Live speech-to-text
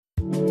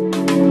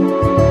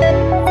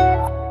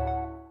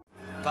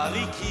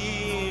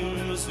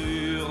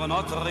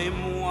entre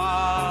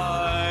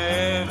moi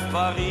et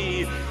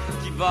Paris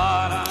qui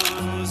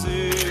balance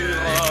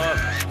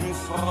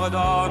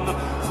fredonne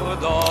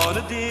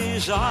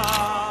déjà.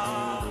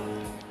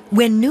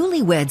 When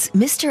newlyweds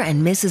Mr.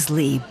 and Mrs.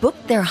 Lee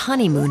booked their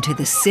honeymoon to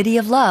the City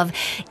of Love,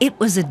 it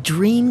was a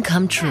dream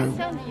come true.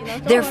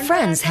 Their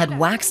friends had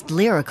waxed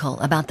lyrical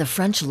about the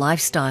French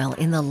lifestyle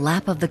in the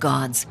lap of the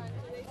gods.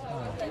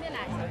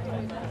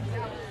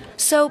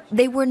 So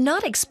they were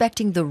not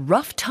expecting the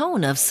rough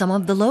tone of some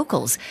of the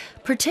locals,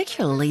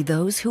 particularly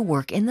those who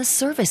work in the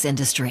service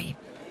industry.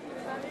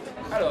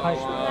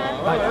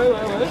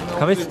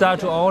 Can we start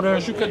to order?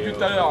 Je suis prêt depuis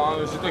tout à l'heure,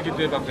 c'est toi qui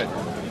n'étais pas prêt.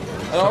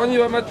 Alors on y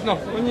va maintenant,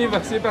 on y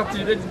va, c'est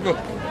parti, let's go.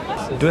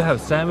 Do you have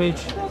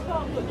sandwich?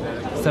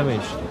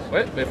 Sandwich.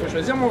 Ouais, ben faut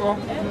choisir mon grand.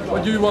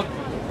 What do you want?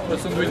 A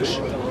sandwich.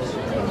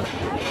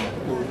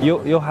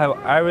 You have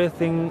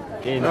everything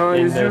in. No,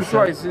 in it's the your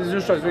choice. It's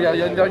your choice. Regarde, il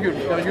y a une virgule,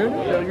 virgule,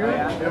 virgule,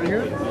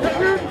 virgule,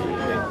 virgule.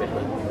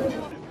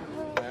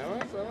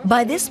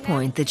 By this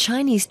point, the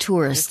Chinese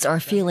tourists are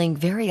feeling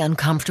very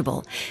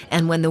uncomfortable,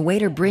 and when the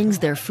waiter brings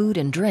their food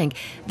and drink,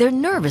 they're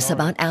nervous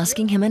about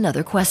asking him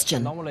another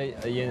question. Normally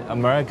in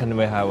American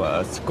we have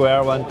a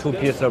square one, 2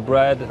 pieces of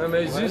bread. No,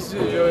 mais this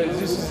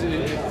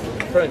is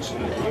French,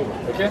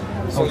 ok?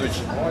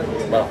 Sandwich.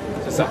 Voilà,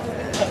 c'est ça.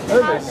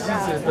 Ouais, mais ici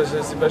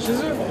c'est pas chez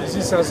eux.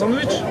 Ici c'est un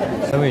sandwich.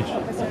 Sandwich.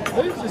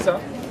 Oui, c'est ça.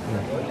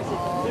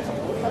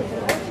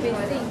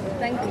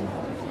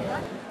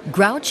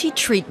 Grouchy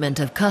treatment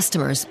of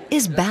customers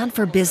is bad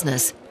for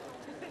business.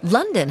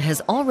 London has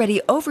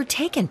already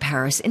overtaken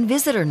Paris in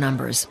visitor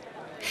numbers.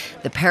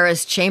 The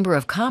Paris Chamber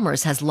of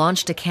Commerce has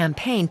launched a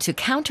campaign to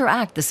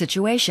counteract the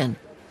situation.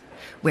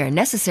 Where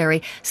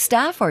necessary,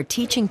 staff are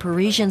teaching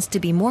Parisians to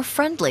be more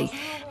friendly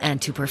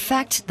and to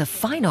perfect the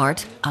fine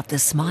art of the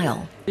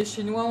smile.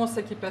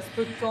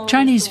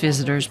 Chinese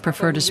visitors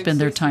prefer to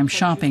spend their time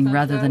shopping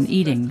rather than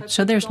eating,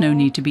 so there's no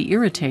need to be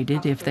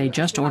irritated if they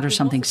just order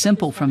something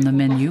simple from the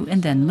menu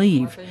and then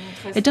leave.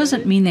 It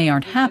doesn't mean they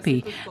aren't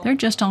happy, they're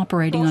just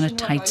operating on a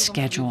tight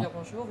schedule.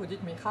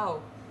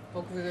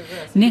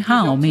 Ni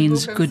hao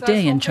means good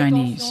day in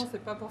Chinese.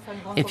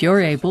 If you're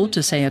able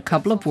to say a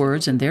couple of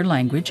words in their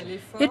language,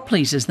 it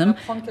pleases them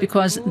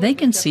because they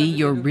can see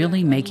you're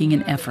really making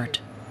an effort.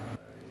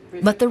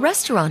 But the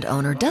restaurant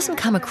owner doesn't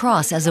come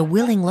across as a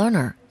willing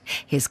learner.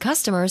 His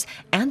customers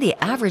and the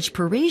average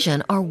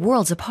Parisian are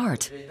worlds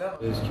apart.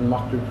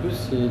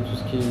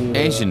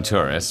 Asian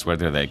tourists,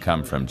 whether they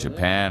come from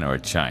Japan or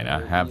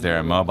China, have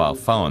their mobile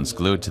phones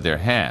glued to their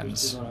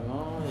hands.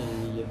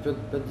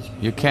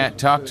 You can't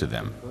talk to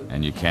them,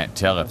 and you can't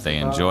tell if they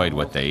enjoyed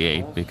what they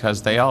ate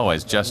because they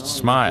always just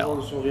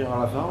smile.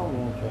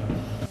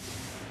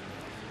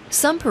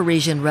 Some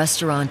Parisian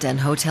restaurant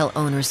and hotel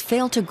owners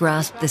fail to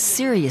grasp the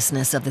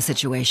seriousness of the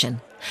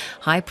situation.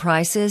 High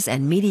prices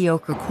and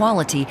mediocre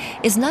quality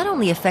is not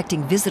only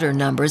affecting visitor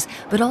numbers,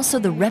 but also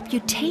the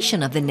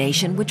reputation of the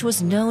nation, which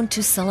was known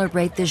to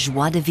celebrate the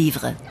joie de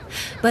vivre.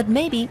 But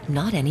maybe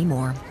not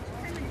anymore.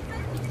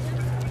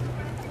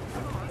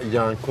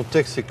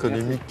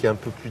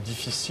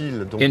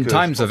 In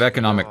times of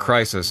economic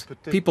crisis,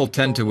 people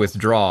tend to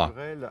withdraw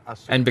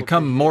and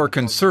become more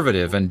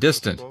conservative and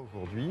distant,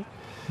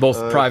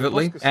 both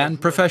privately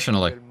and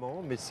professionally.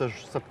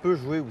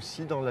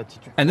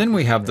 And then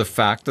we have the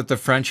fact that the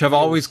French have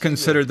always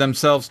considered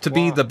themselves to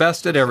be the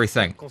best at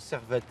everything.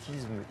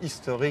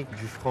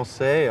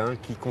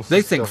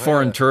 They think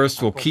foreign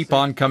tourists will keep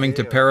on coming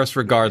to Paris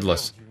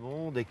regardless,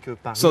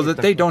 so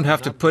that they don't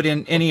have to put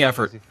in any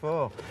effort.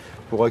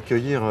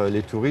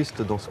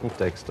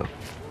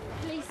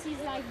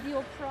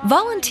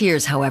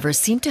 Volunteers, however,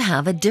 seem to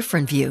have a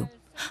different view.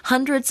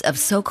 Hundreds of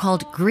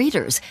so-called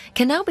greeters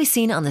can now be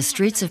seen on the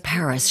streets of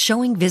Paris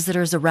showing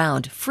visitors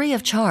around free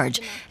of charge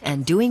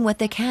and doing what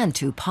they can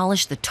to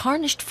polish the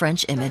tarnished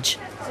French image.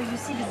 So you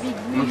see the big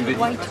wheel,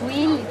 white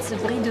wheel, it's a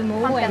brie de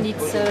meaux and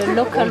it's a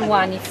local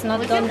one. It's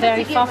not done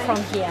very far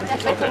from here.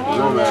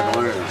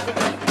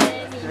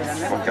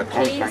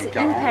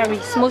 In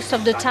Paris, most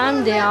of the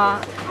time they are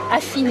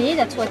affinés,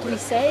 that's what we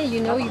say.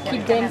 You know, you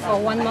keep them for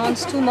 1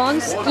 month, 2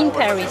 months in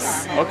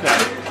Paris. Okay.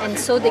 And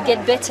so they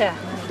get better.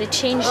 They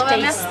change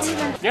taste.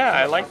 Yeah,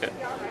 I liked it.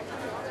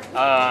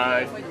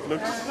 I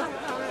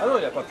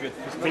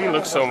think it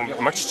looks so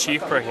much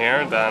cheaper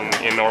here than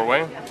in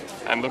Norway,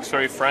 and looks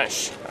very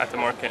fresh at the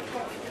market.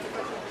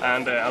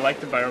 And I like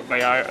the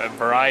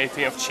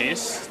variety of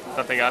cheese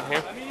that they got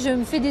here.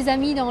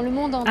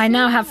 I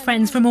now have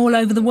friends from all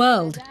over the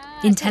world,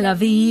 in Tel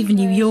Aviv,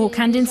 New York,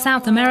 and in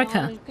South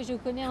America.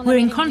 We're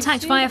in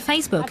contact via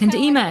Facebook and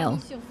email.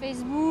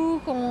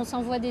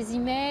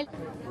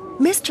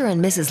 Mr.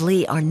 and Mrs.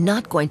 Lee are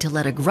not going to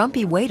let a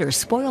grumpy waiter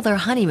spoil their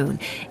honeymoon.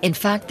 In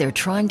fact, they're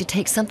trying to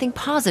take something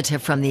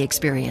positive from the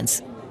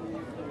experience.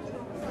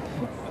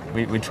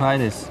 We try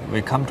this.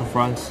 We come to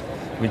France.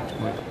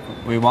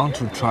 We want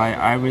to try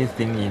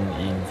everything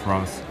in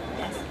France.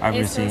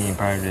 Everything in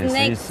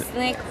Paris.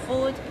 Snack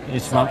food.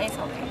 It's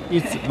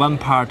one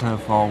part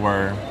of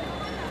our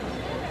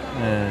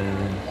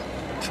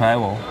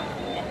travel.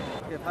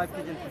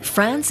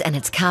 France and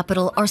its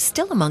capital are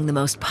still among the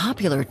most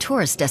popular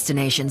tourist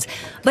destinations,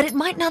 but it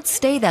might not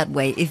stay that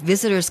way if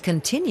visitors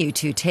continue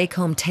to take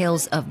home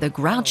tales of the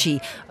grouchy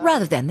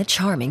rather than the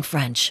charming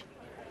French.